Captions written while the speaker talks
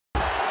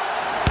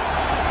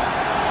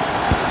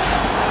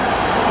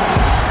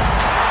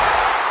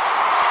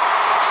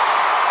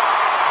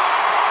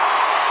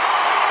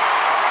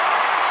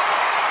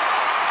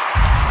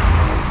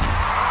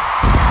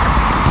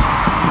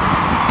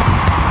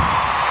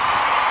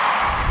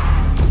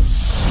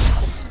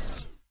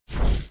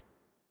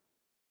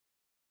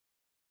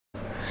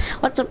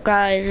What's up,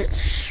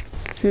 guys?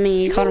 It's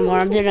me, Connor.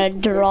 I'm doing a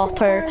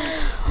dropper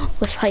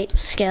with Hype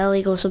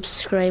Skelly. Go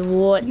subscribe.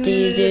 What do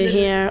you do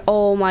here?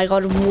 Oh my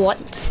god,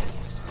 what?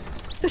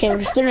 Okay, we're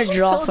just doing a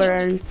dropper,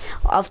 and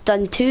I've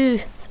done 2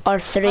 or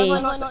 3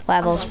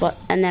 levels, but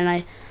and then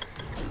I.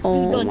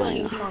 Oh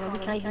my god.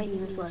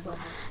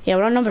 Yeah,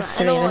 we're on number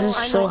 3. This is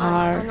so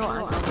hard.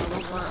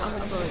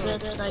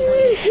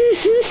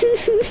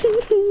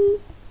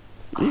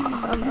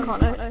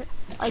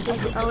 I'm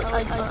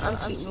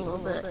cheating a little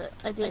bit.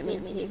 I didn't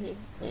mean to.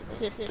 It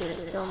just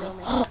didn't kill me.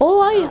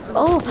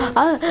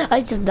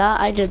 I did that.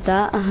 I did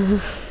that.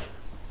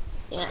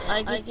 Yeah,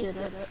 I just did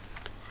it.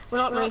 We're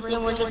not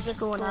racing. We're just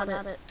going at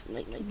it.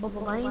 Like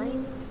bubble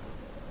line.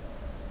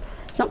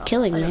 It's not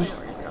killing me.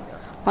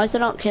 Why is it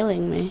not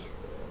killing me?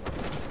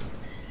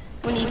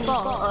 When you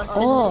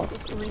fall,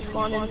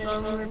 respawn into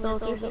a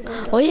rebuild or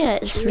something. Oh yeah,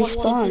 it's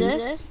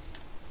respawn.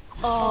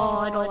 Oh,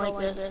 I don't like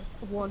this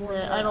one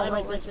bit. I don't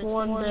like this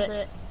one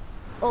bit.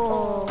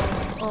 Oh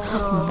no.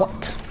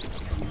 What?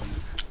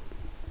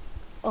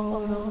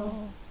 Oh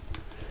no.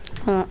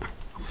 Huh.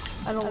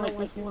 I don't like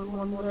this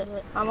one bit.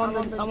 I'm on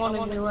a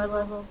new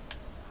level.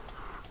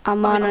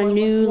 I'm on a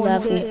new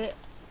level.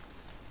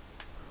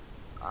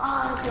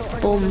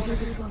 Boom.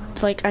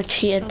 Like I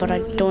cheated, but I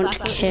don't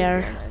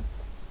care.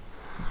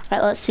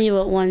 Right, let's see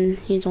what one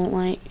you don't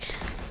like.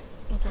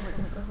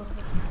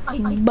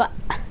 But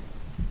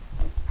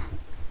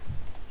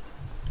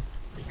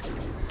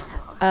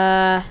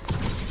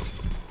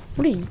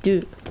what do you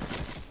do?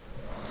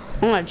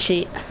 I'm gonna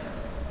cheat.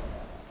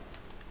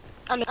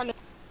 I'm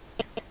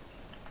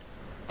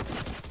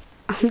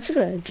just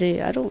gonna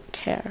cheat. I don't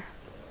care.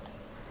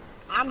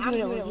 I'm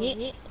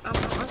doing it.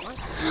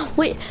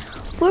 Wait,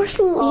 where's?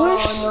 No.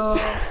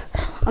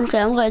 Okay,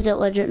 I'm gonna get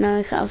legit now.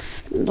 I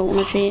don't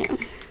wanna cheat.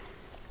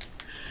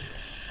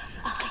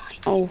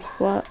 Oh,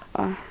 what?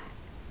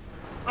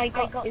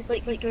 It's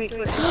like great.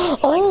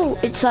 Oh,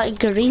 it's that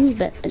green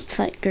bit. It's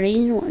that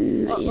green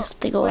one that you have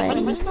to go in.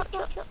 I'm just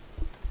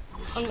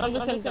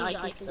gonna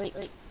die.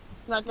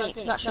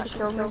 That should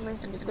kill me.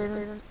 And it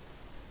didn't.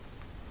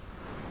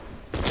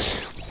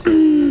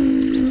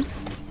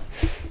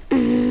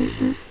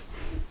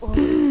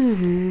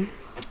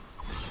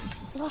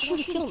 That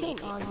should kill me.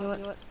 Oh, you know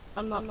what?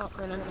 I'm not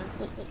gonna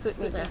put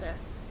me there.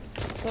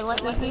 Okay,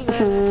 let me be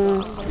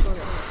there.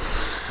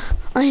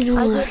 I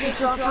know.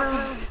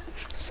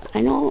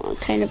 I know,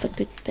 kind of a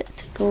good bit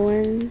to go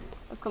in.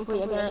 I've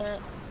completed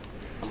it.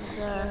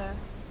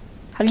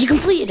 Have you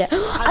completed it?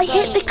 I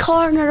hit the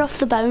corner of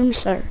the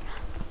bouncer.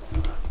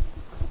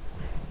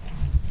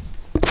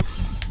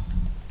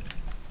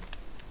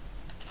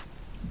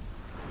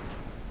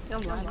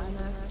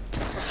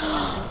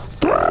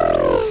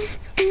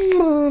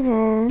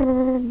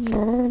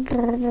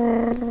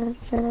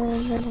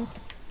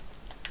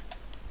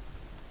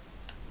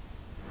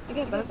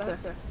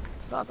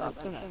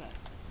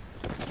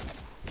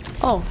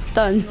 Oh,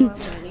 done.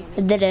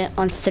 I did it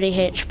on 3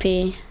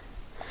 HP.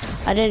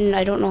 I don't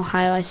know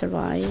how I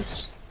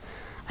survived.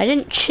 I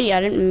didn't cheat,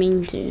 I didn't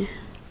mean to.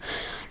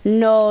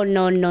 No. Okay,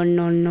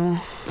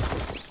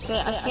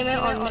 I came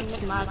out on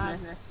Mixed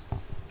Madness.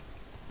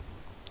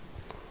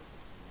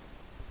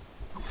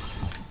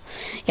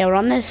 Yeah, we're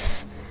on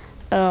this.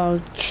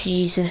 Oh,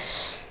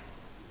 Jesus.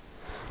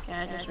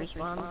 Yeah, I just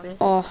respawned.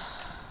 Oh,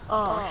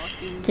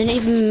 didn't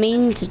even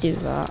mean to do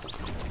that.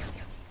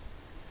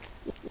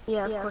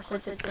 Yeah, of course I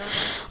did that.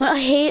 Well, I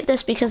hate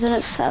this because then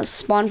it says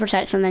spawn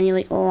protection and then you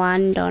like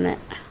land on it.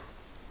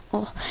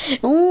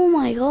 Oh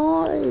my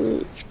god,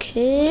 it's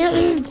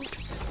killed.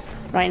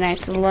 Right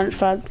next to the launch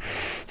pad.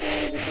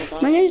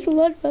 Right next to the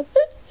launch pad.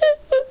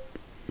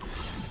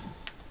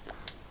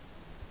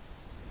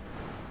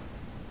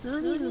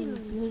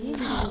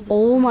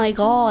 Oh my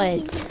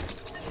god.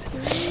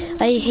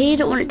 I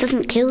hate it when it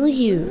doesn't kill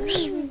you.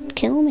 Just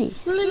kill me.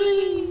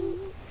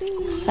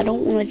 I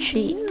don't want to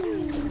cheat.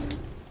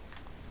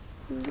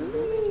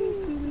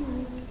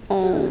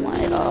 Oh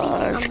my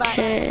god.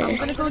 Okay. I'm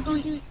gonna go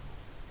do.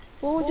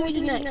 What will we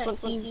do next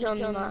once you've done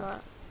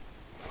that?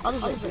 I'm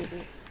gonna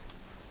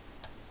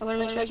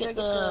make sure I get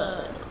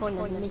the coin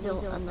in the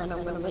middle, and then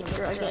I'm gonna make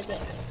sure I get the.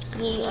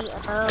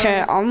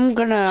 Okay, I'm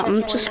gonna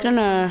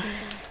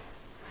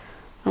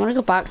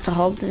go back to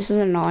hub. This is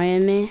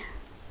annoying me.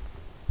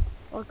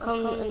 Or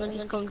come and then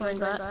just come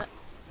back.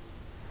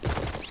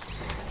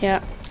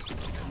 Yeah.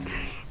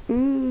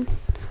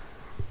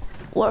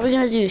 What are we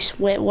gonna do?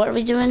 Wait, what are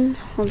we doing?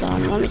 Hold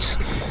on, let me just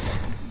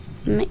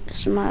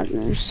Mixed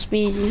Madness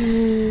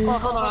speed. Oh,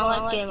 hold on,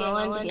 I'll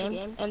end the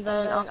game, and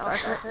then I'll start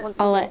it once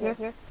you're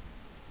here.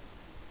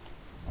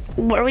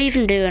 What are we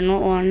even doing?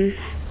 What one?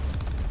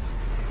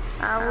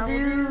 I will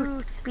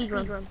do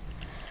speedrun.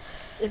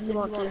 If you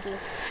want to.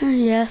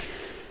 Yeah.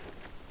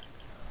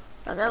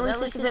 Okay, at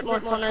least it's a bit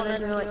more fun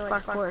than doing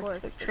like parkour,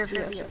 like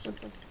trivia or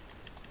something.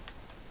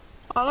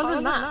 Oh, look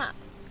at that.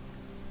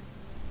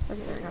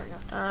 Okay, there we go.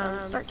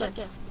 Start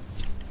game.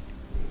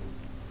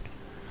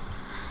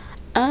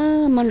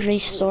 I'm on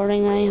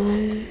restoring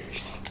island.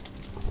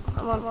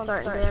 I'm on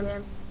starting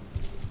game.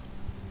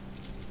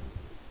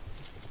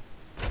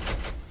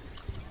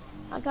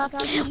 I got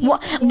you.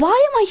 What? Why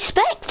am I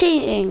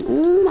spectating?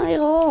 Oh my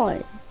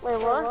god.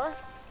 Wait, what?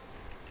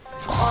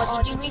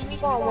 Did you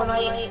respawn when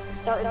I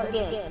started the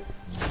game?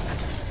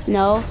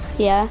 No.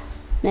 Yeah.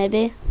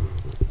 Maybe.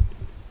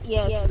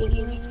 Yeah, if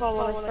you respawn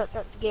when I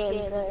start the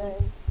game, then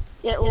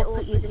it will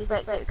put you to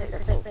spectate because I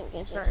think the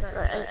game started.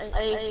 Right,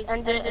 I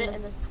ended it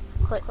and then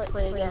click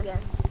play again.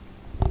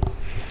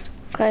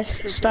 Okay,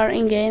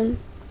 starting game.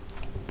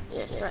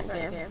 Yeah, starting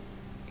game.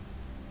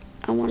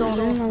 I want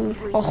to.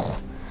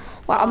 Oh.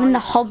 Well, I'm in the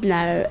hub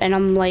now, and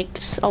I'm like,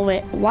 oh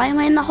wait, why am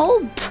I in the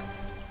hub?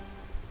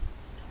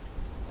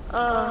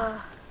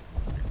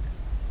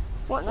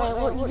 What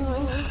are you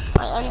doing?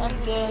 I ended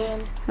the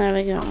game. There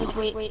we go. Just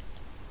wait.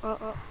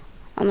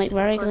 I'm like,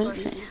 very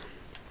good.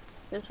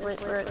 Just wait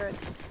for it.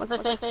 Once I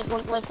say I'm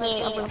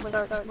gonna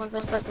start, once I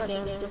start the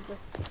game,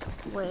 just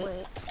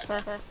wait.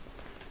 Okay.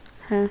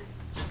 Huh.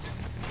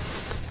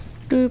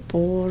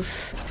 Doopers.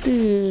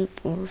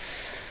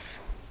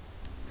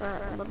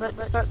 Alright, I'm about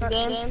to start the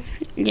game.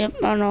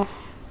 Yep, I know.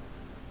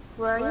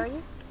 Where are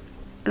you?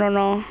 I don't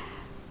know.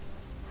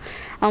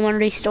 I'm on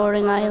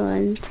Restoring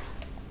Island.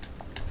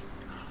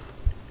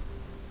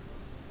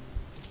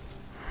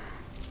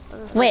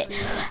 Wait,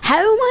 how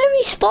am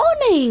I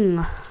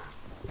respawning?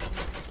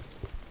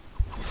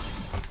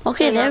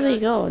 Okay, there we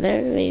go.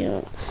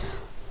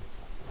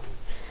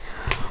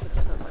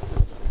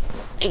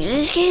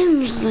 This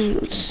game's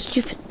like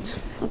stupid.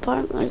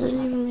 Apparently, I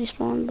didn't even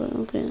respawn, but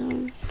okay.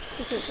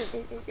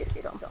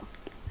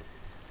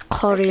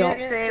 Hurry up.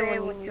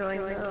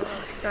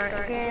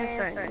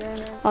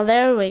 Oh,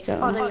 there we go.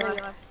 Oh, there you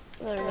are.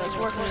 There we go, it's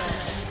working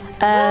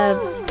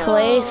now.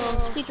 Place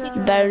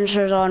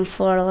bouncers on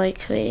floor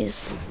like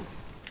these.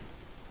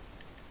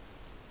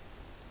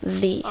 I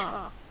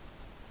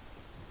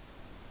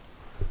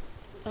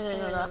didn't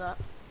know that.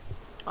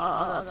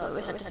 That's why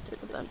we had to put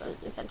the fences.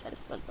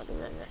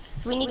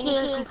 So we need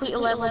to complete a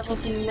level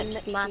to do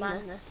Mixed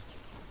Madness.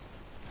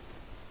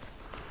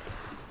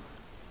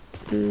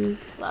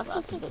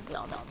 That's a big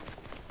deal.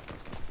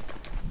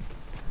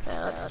 Okay,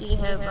 let's see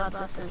how bad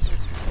this is.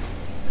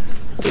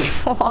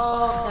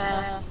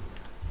 Okay.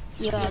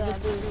 Yeah, this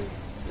is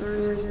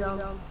really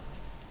dumb.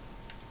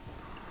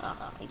 I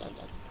died.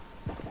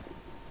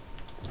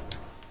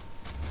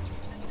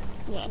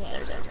 Yeah,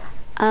 there.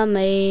 I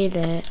made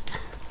it.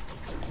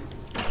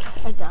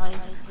 I died.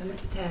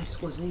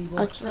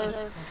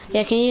 Okay.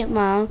 Yeah, can you get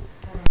mine?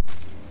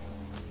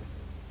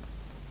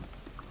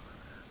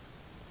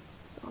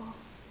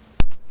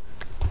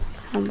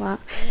 Come back.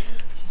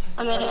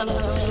 I'm in it.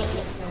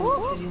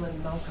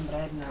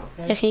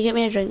 Yeah, can you get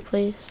me a drink,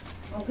 please?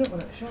 I'll get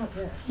one, sure,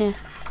 yeah.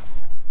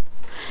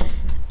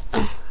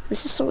 Yeah.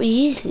 This is so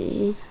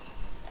easy.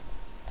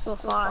 So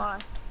far.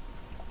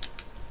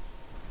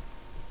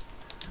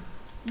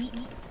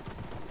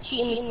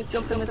 Cheating,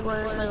 jumping in the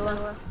corners, I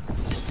love.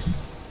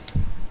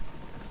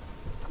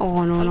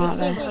 Oh no, not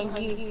there.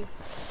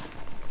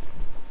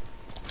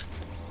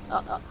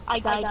 I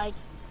died.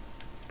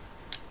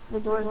 The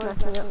door's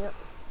messing me up.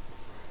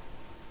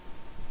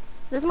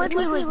 This might be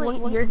like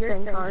one of your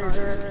thing cards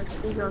or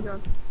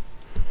speedrun.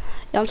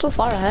 Yeah, I'm so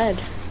far ahead.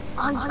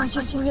 I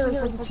just realized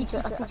I can teach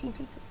it.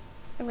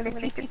 I'm gonna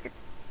teach it.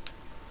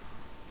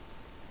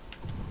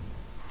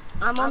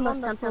 I'm on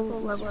the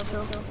temple level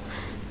still.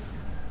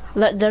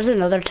 There's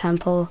another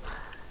temple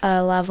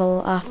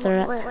level after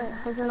it. Wait,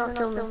 has it not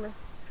killed me?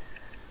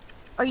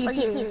 Are you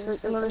serious?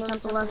 Like another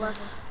temple level?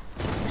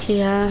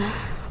 Yeah.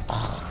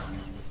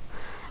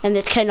 And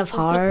it's kind of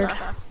hard.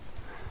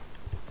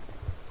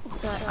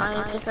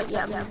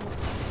 Yeah.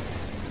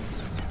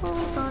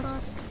 Oh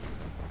god.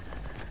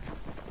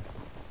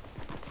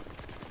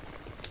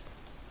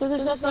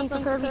 There's a thing for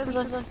Kirby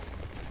for this.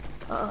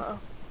 Uh-oh.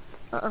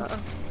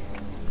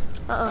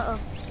 Oh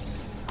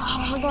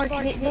my god,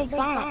 can it get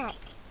back?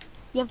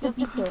 You have to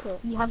beat it.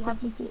 You have to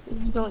beat it.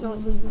 You don't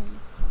lose.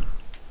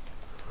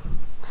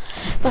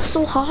 That's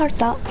so hard,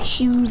 that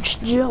huge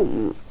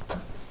jump.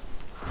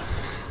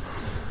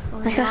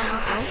 Like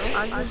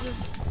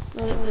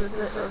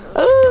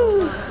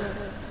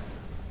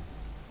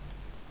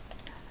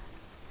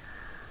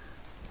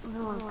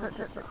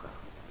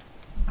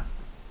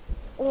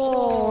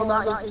Oh,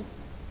 that is.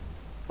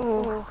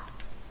 Oh.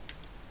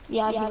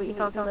 Yeah, I see what you're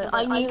talking about.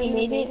 I knew you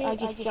made it. I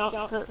just jumped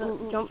a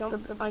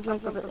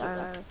bit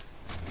there.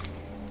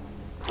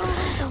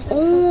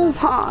 Oh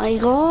my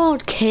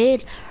god,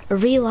 kid,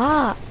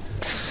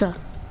 relax.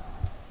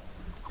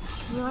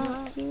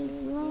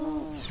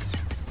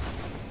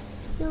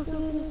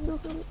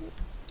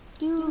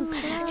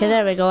 Okay,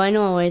 there we go. I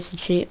know a way to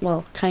cheat.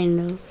 Well,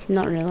 kind of.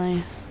 Not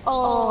really.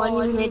 Oh, I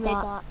knew you made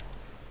that.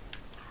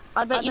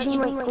 I bet you can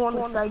like go on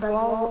the side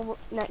wall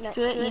next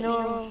to it, you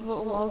know,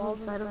 little walls on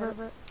the side of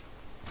it.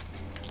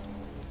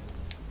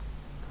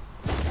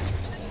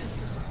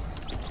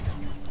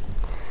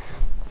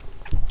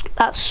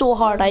 That's so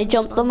hard. I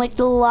jumped on like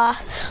the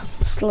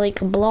last like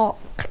block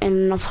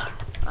and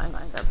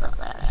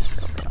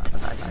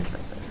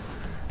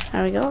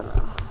there we go.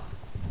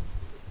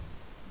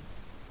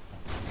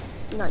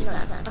 No, you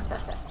can't.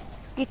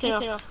 Okay. Good to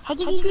know. How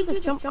did you do the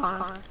jump,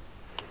 Connor?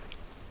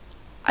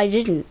 I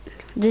didn't.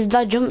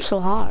 That jump so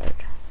hard.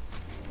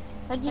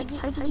 How did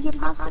you get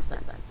past this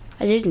then?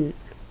 I didn't.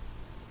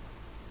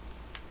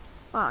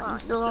 Wow, you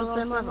still on the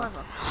same level?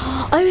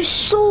 I was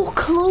so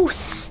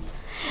close.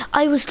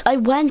 I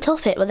went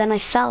up it, but then I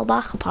fell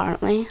back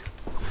apparently.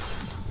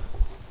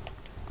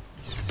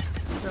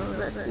 So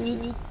that's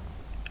me.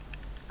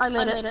 I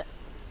made it.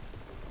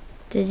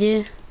 Did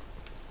you?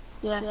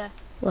 Yeah.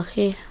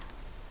 Lucky.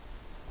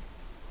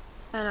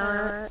 I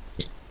know.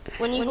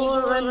 When you go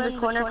around the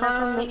corner,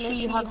 Connor, make sure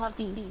you have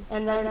speed.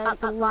 And then at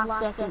the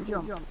last second,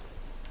 jump.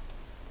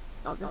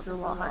 Oh, this is a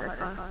lot harder,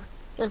 Connor.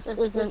 This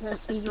isn't a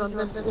speed run,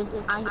 this is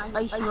an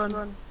icy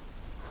run.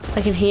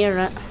 I can hear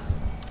it.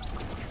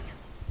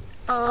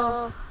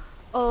 Oh,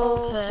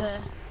 okay.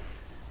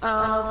 Oh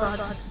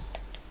god.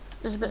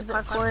 There's a bit of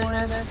parkour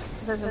in this.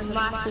 There's a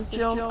massive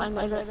jump. I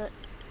made it.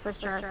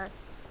 First try.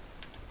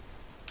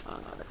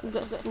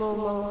 Get slow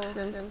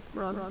motion.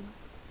 Run.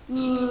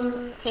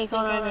 Okay,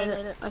 Connor, I made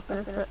it. I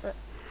finished it.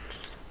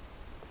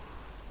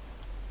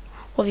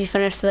 Well, have you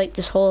finished like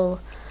this whole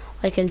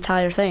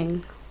entire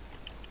thing?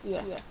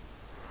 Yeah.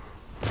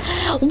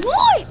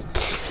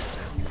 What?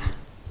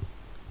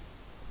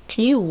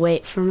 Can you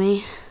wait for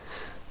me?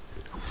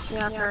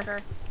 Yeah,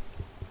 sure.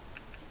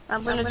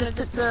 I'm gonna just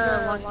put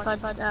the launch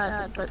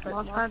pad, but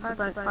launch pad, the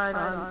bounce pad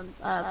on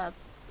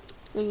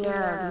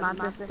the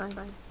madness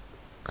thing.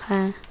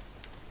 Okay.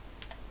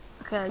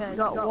 Okay, you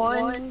got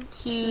 1,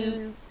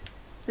 2,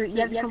 3. You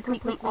have to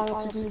complete them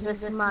all to do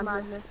this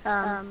madness,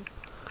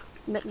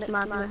 mixed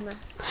madness.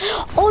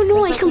 Oh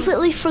no, I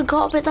completely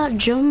forgot about that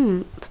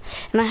jump.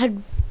 And I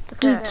had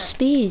good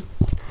speed.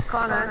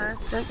 Connor,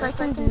 since I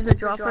can do the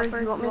dropper,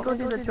 you want me to go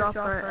do the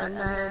dropper and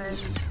then...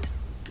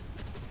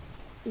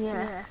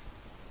 Yeah.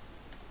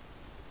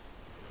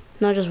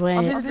 No, just wait.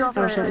 I'll do the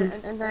dropper Or something.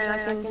 and then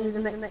I can do the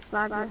mixed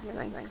madness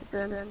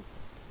thing.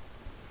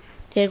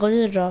 Yeah, go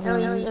do the drop.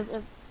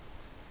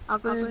 I'll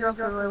go do the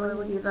dropper when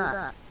we do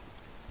that.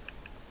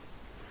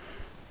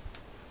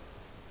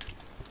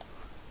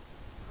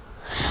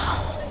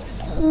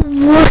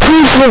 What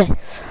is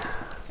this?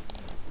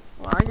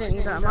 Well, I didn't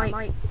use that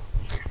mic.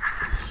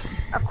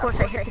 Of course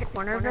I hit the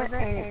corner of it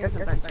and it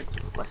doesn't bounce.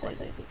 Of course I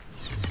did.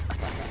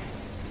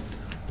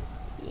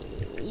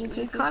 You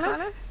good,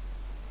 Connor?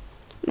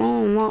 No,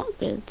 I'm not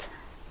good.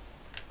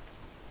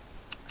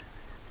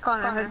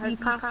 Connor, have you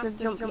passed the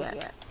jump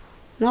yet?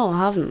 No, I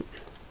haven't.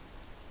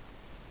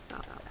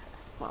 Oh,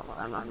 well,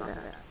 I'm not gonna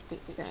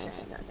say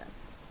anything like that.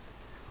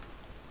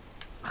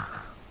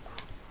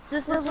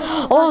 This is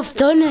Oh, I've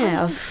done it.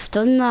 I've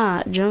done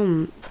that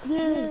jump.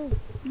 Yeah,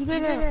 you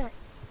did it.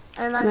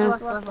 And that's the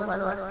last level, by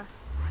the way.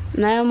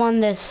 Now I'm on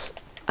this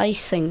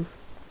ice thing.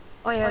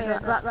 Oh yeah,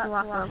 that's the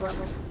last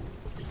level.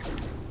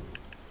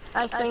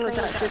 Ice thing was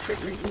actually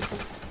pretty easy.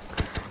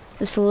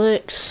 This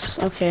looks...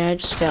 Okay, I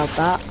just failed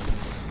that.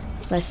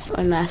 Cause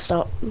I messed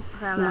up.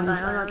 Okay, I'm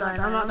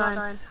not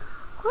dying.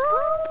 Woo!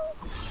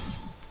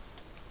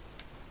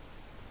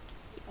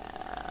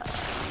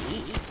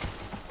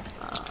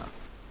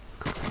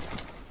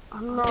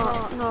 I'm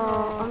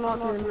not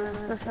doing this.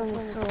 This thing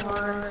is so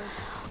hard.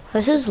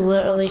 This is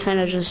literally kind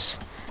of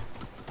just...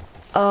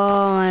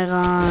 Oh my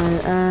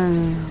god.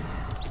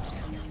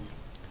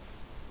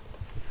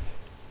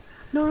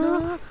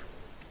 No.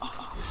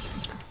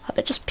 I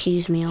bet it just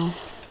pees me off.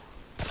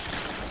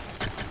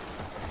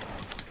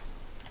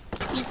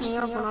 Pees me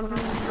off when I'm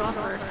doing the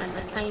dropper and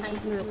I can't even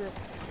do it.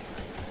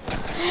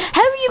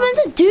 How are you meant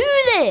to do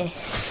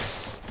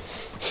this?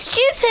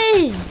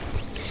 Stupid!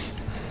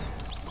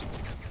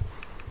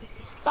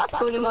 That's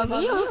going in my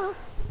video.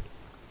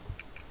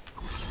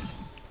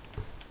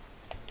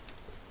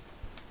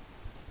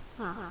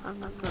 I'm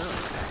not good.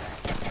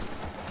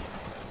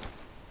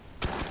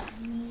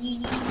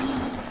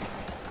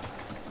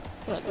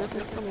 Okay, this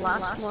is the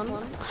last one.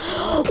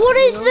 What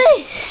is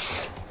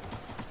this?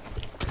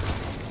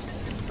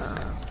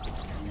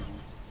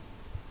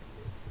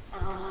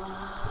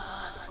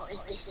 What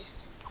is this?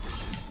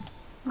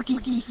 What is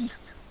this?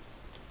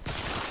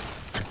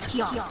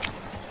 Yeah.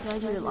 I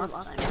did it last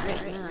time,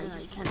 right? And then I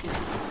just can't do it.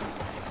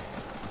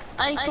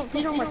 I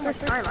completed on my first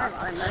try last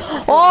time.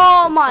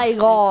 Oh my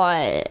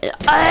god.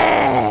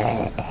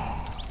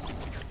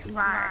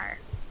 Rar.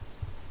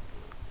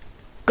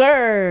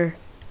 Grr.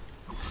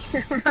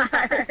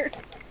 Grr.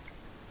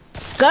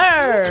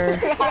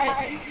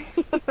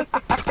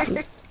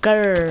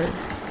 Grr.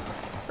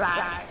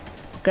 Rar.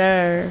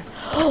 Grr.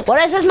 What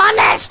is this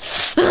madness?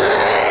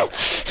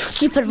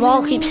 Stupid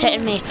wall keeps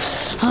hitting me.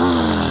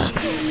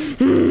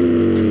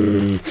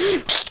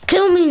 Just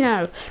kill me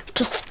now.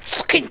 Just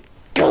fucking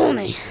kill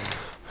me.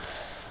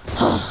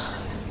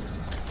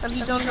 Have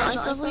you done the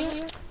ice level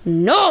yet?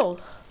 No.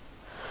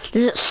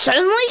 Does it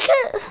sound like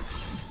it?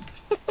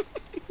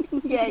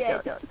 Yeah,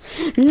 it does.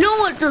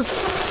 No, it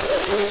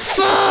does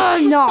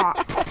not.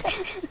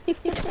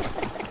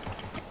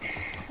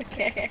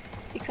 Okay.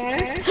 You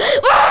got it?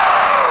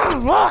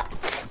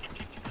 What?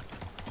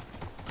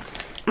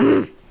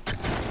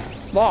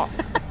 What?